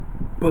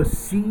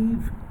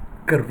perceive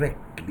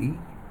correctly,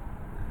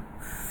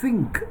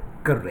 think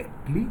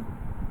correctly,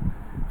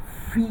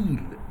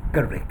 feel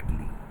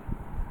correctly.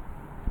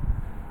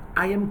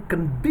 I am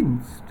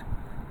convinced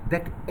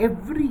that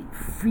every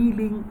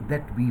feeling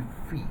that we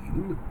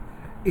feel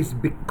is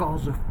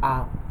because of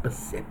our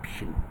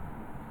perception.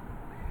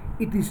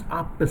 It is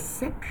our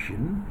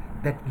perception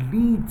that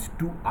leads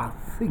to our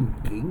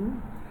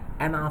thinking,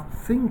 and our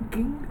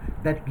thinking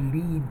that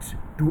leads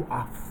to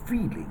our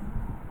feeling.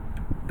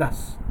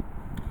 Thus,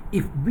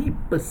 if we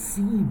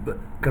perceive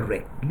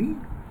correctly,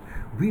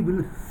 we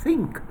will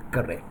think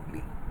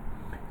correctly.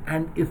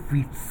 And if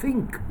we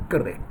think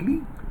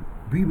correctly,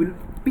 we will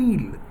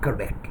feel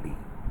correctly.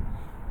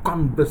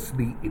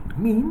 Conversely, it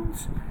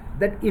means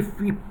that if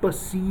we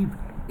perceive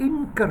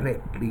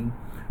incorrectly,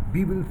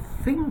 we will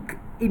think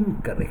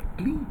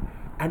incorrectly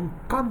and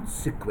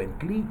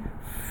consequently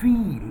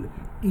feel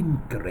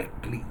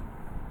incorrectly.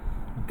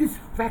 This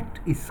fact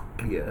is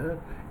clear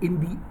in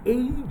the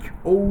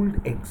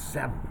age-old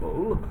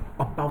example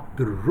about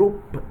the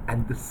rope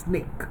and the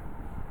snake.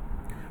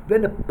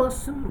 When a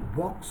person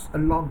walks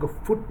along a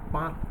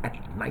footpath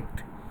at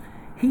night,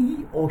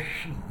 he or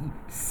she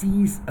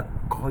sees a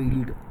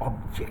coiled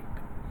object.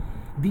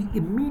 The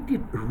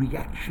immediate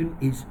reaction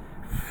is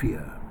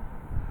fear.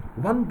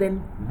 One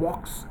then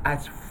walks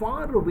as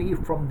far away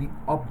from the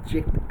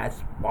object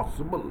as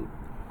possible.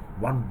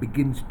 One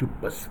begins to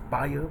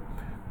perspire,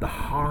 the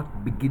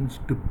heart begins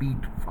to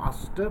beat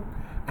faster,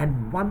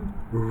 and one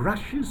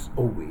rushes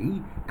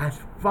away as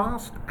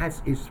fast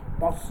as is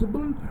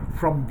possible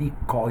from the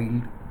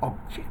coiled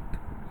object.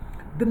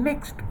 The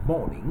next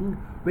morning,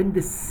 when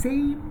the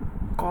same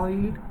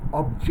coiled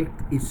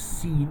object is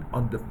seen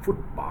on the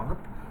footpath,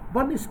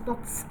 one is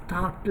not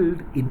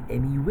startled in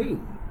any way.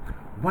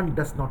 One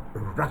does not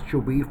rush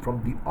away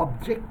from the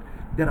object.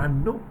 There are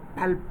no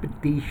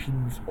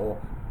palpitations or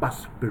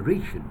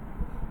perspiration.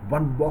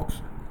 One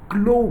walks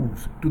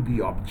close to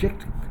the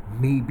object,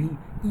 maybe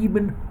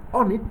even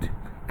on it,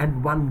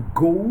 and one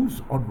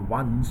goes on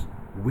one's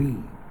way.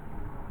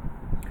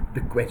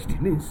 The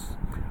question is,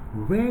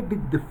 where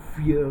did the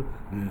fear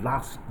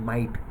last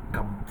night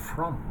come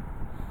from?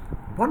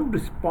 One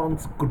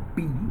response could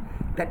be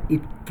that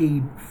it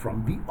came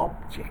from the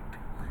object.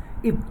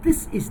 If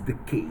this is the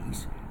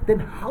case, then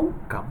how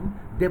come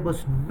there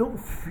was no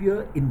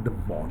fear in the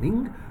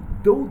morning,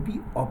 though the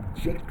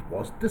object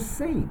was the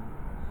same?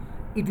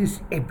 It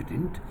is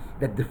evident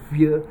that the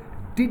fear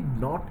did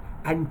not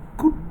and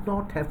could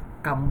not have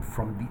come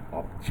from the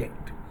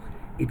object.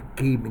 It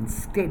came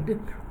instead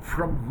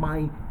from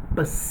my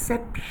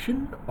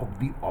perception of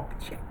the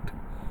object.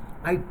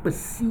 I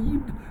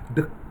perceived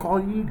the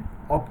coiled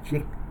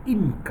object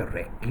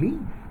incorrectly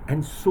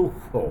and so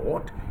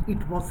thought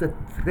it was a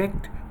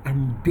threat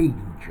and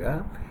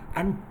danger,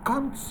 and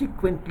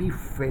consequently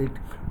felt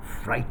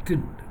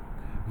frightened.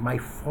 My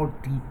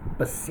faulty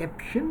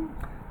perception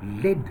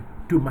led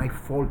to my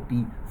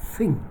faulty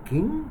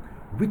thinking,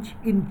 which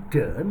in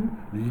turn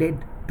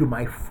led to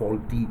my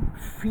faulty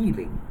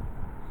feeling.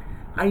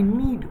 I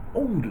need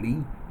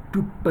only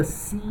to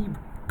perceive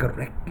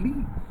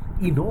correctly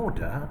in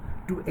order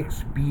to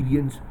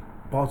experience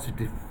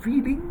positive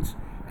feelings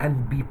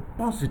and be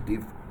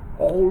positive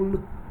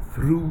all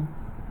through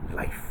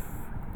life.